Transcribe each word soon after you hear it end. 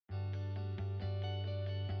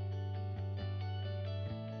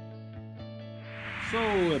So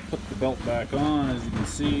I put the belt back on, as you can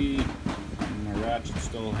see, and my ratchet's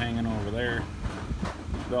still hanging over there.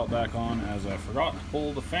 Put the belt back on as I forgot to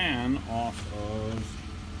pull the fan off of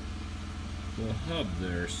the hub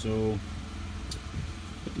there. So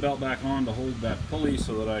put the belt back on to hold that pulley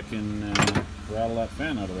so that I can rattle that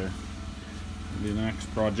fan out of there. That'll be the next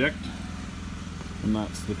project. And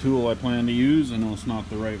that's the tool I plan to use. I know it's not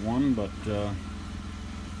the right one, but done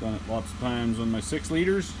it lots of times on my 6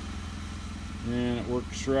 liters. And it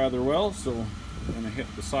works rather well, so I'm going to hit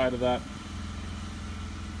the side of that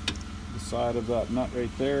nut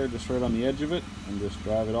right there, just right on the edge of it, and just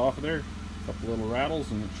drive it off of there. A couple little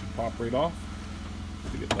rattles and it should pop right off.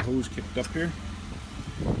 To get the hose kicked up here.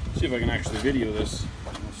 See if I can actually video this.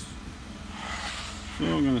 So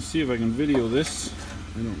I'm going to see if I can video this.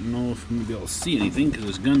 I don't know if I'm going to be able to see anything because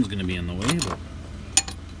this gun's going to be in the way, but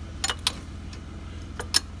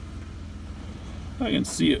I can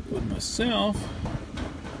see it with myself.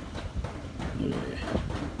 Okay.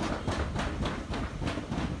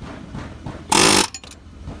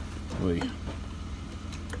 Wait. I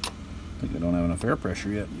think I don't have enough air pressure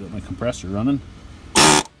yet. Got my compressor running.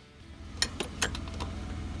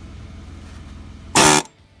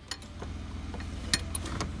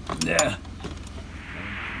 Yeah.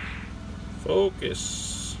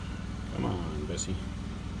 Focus. Come on, Bessie.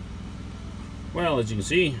 Well, as you can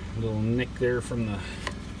see, a little nick there from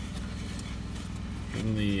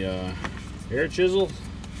the air chisel,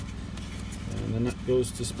 and the nut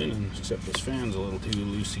goes to spinning. Except this fan's a little too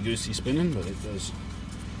loosey-goosey spinning, but it does.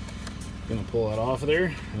 Gonna pull that off of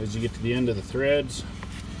there. As you get to the end of the threads,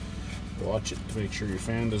 watch it to make sure your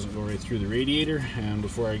fan doesn't go right through the radiator. And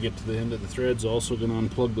before I get to the end of the threads, also gonna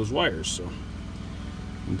unplug those wires. So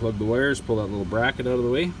unplug the wires, pull that little bracket out of the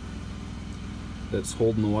way that's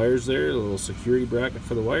holding the wires there, a little security bracket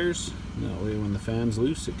for the wires. And that way when the fan's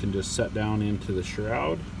loose, it can just set down into the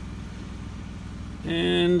shroud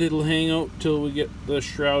and it'll hang out till we get the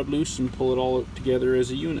shroud loose and pull it all out together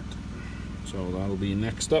as a unit. So that'll be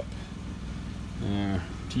next up.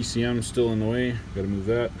 TCM still in the way, gotta move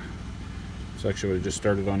that. It's actually what I just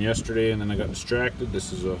started on yesterday and then I got distracted.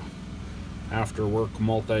 This is a after work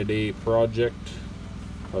multi-day project.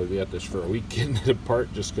 Probably be at this for a week getting it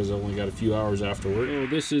apart just because I only got a few hours after work. So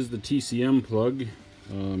this is the TCM plug.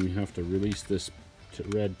 You have to release this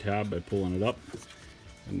red tab by pulling it up,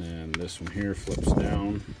 and then this one here flips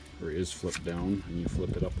down, or is flipped down, and you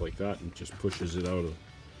flip it up like that and it just pushes it out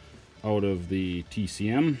of the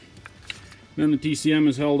TCM. Then the TCM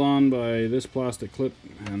is held on by this plastic clip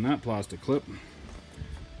and that plastic clip.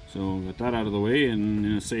 So got that out of the way and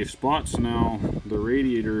in a safe spot. So now the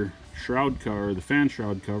radiator shroud cover, the fan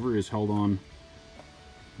shroud cover, is held on.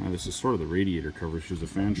 This is sort of the radiator cover, because the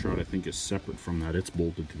fan shroud I think is separate from that. It's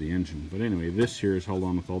bolted to the engine. But anyway, this here is held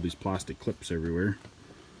on with all these plastic clips everywhere,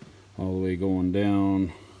 all the way going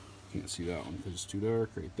down. Can't see that one because it's too dark.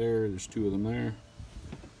 Right there, there's 2 of them there.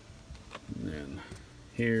 And then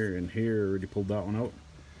here and here, already pulled that one out.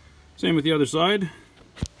 Same with the other side.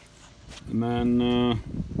 And then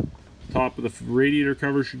top of the radiator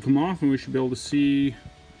cover should come off, and we should be able to see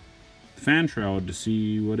the fan shroud to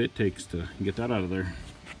see what it takes to get that out of there.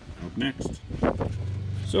 Up next.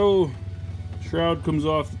 So shroud comes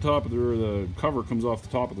off the top of the cover comes off the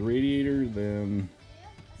top of the radiator, then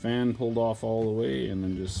fan pulled off all the way, and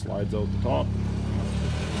then just slides out the top.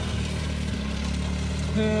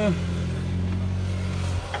 And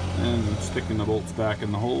I'm sticking the bolts back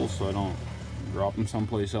in the hole so I don't drop them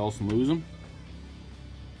someplace else and lose them.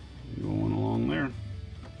 Going along there.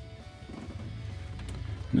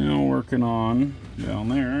 Now working on down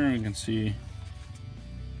there, you can see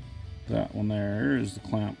that one there is the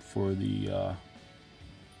clamp for the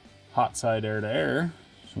hot side air to air.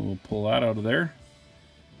 So we'll pull that out of there,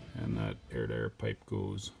 and that air to air pipe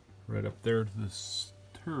goes right up there to this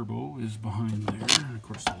turbo is behind there. And of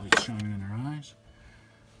course the light's shining in our eyes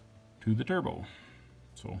to the turbo.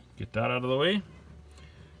 So get that out of the way.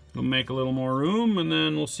 We'll make a little more room, and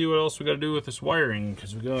then we'll see what else we got to do with this wiring,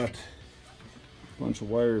 because we got a bunch of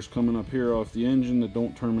wires coming up here off the engine that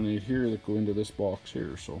don't terminate here, that go into this box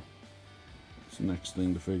here. So it's the next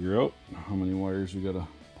thing to figure out, how many wires we got to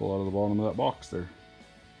pull out of the bottom of that box there.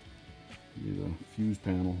 Be the fuse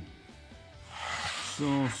panel.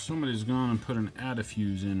 So somebody's gone and put an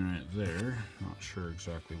add-a-fuse in right there. Not sure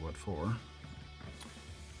exactly what for.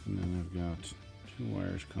 And then I've got 2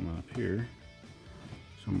 wires coming up here.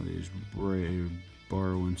 Somebody's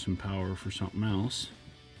borrowing some power for something else.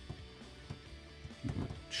 Not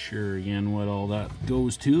sure again what all that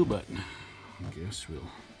goes to, but I guess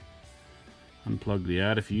we'll unplug the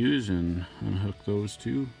add-a-fuse and unhook those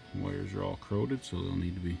 2. Wires are all corroded, so they'll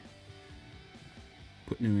need to be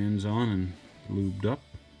put new ends on and lubed up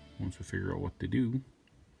once we figure out what they do.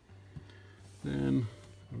 Then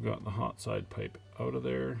I've got the hot side pipe out of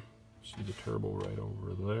there. See the turbo right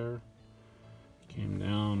over there. Came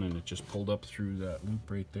down and it just pulled up through that loop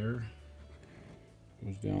right there.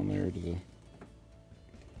 Goes down there to the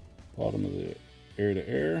bottom of the air to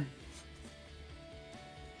air.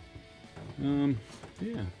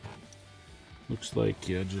 Yeah. Looks like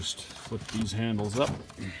you just flip these handles up,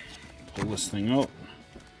 pull this thing out.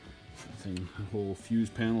 The whole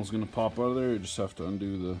fuse panel is going to pop out of there. You just have to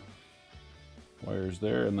undo the wires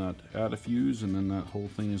there and that add a fuse, and then that whole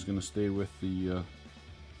thing is going to stay with the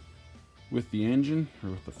engine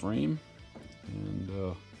or with the frame, and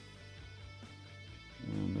the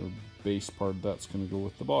base part of that's going to go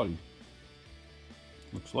with the body.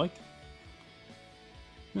 Looks like.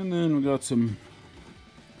 And then we got some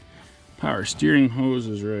power steering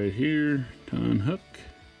hoses right here, ton hook,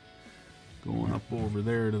 going up over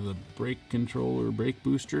there to the brake controller, brake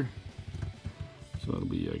booster. So that'll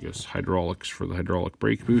be, I guess, hydraulics for the hydraulic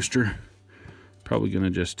brake booster. Probably gonna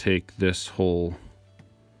just take this whole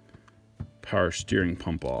power steering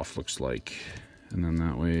pump off, looks like. And then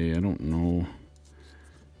that way, I don't know,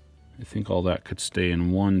 I think all that could stay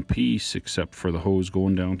in one piece except for the hose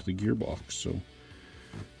going down to the gearbox. So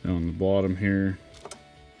down the bottom here,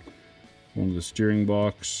 one of the steering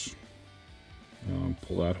box,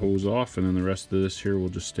 pull that hose off, and then the rest of this here will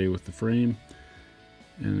just stay with the frame.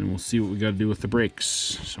 And then we'll see what we got to do with the brakes.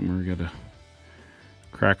 Somewhere we got to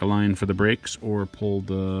crack a line for the brakes or pull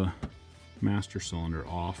the master cylinder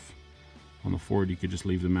off. On the Ford you could just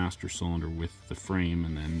leave the master cylinder with the frame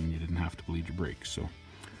and then you didn't have to bleed your brakes. So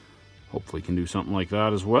hopefully can do something like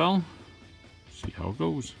that as well. See how it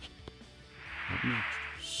goes.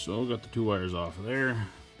 So got the two wires off of there.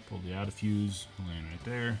 Pull the add fuse laying right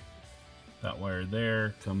there. That wire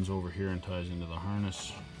there comes over here and ties into the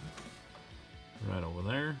harness right over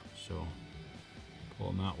there. So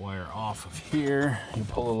pulling that wire off of here, you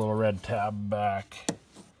pull a little red tab back,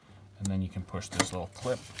 and then you can push this little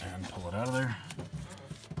clip and pull it out of there.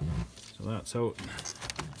 So that's out.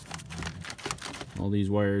 All these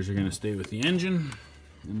wires are going to stay with the engine.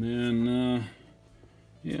 And then,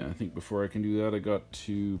 yeah, I think before I can do that, I got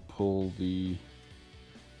to pull the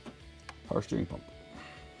power steering pump.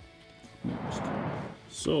 Next.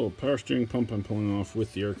 So, power steering pump I'm pulling off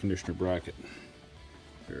with the air conditioner bracket.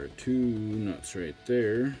 There are two nuts right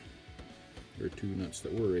there. There are two nuts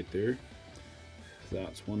that were right there.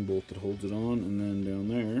 That's one bolt that holds it on, and then down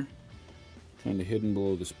there, kind of hidden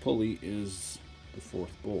below this pulley, is the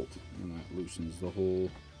fourth bolt, and that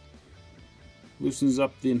loosens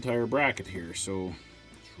up the entire bracket here, so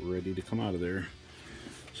it's ready to come out of there.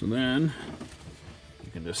 So then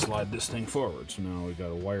you can just slide this thing forward. So now we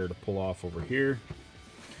got a wire to pull off over here,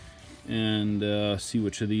 and see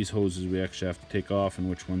which of these hoses we actually have to take off and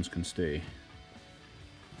which ones can stay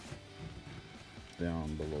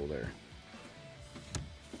down below there.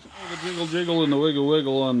 The jiggle jiggle and the wiggle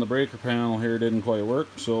wiggle on the breaker panel here didn't quite work,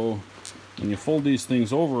 so when you fold these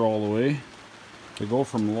things over all the way, they go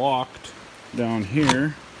from locked down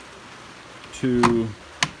here to,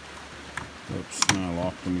 oops, now I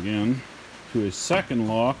locked them again, to a second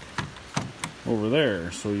lock over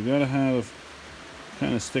there. So you gotta have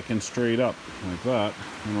kind of sticking straight up like that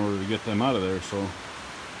in order to get them out of there. So you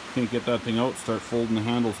can't get that thing out, start folding the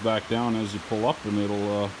handles back down as you pull up, and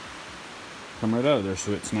it'll come right out of there.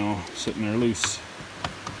 So it's now sitting there loose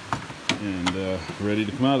and ready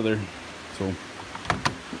to come out of there. So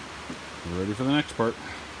we're ready for the next part.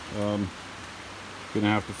 Gonna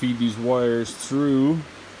have to feed these wires through,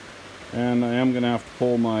 and I am gonna have to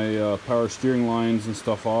pull my power steering lines and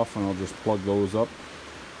stuff off, and I'll just plug those up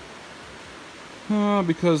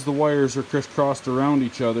because the wires are crisscrossed around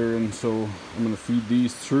each other, and so I'm gonna feed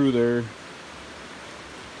these through there,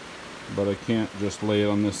 but I can't just lay it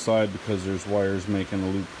on this side because there's wires making a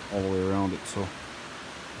loop all the way around it. So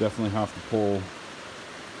definitely have to pull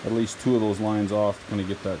at least two of those lines off to kind of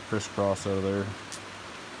get that crisscross out of there.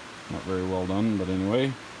 Not very well done, but anyway,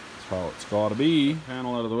 that's how it's got to be.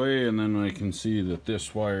 Panel out of the way, and then I can see that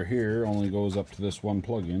this wire here only goes up to this one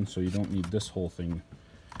plug-in, so you don't need this whole thing.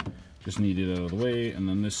 Just need it out of the way. And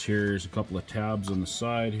then this here is a couple of tabs on the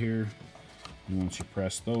side here, and once you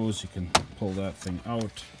press those, you can pull that thing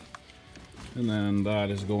out. And then that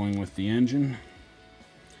is going with the engine.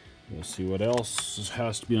 We'll see what else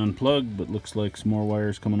has to be unplugged, but looks like some more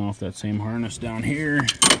wires coming off that same harness down here.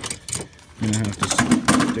 Gonna have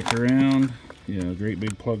to stick around. Yeah, great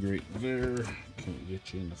big plug right there. Can't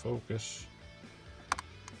get you into focus.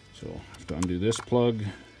 So I have to undo this plug.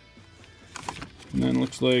 And then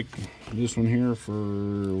looks like this one here for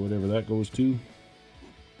whatever that goes to.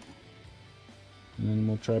 And then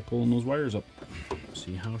we'll try pulling those wires up.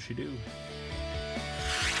 See how she do.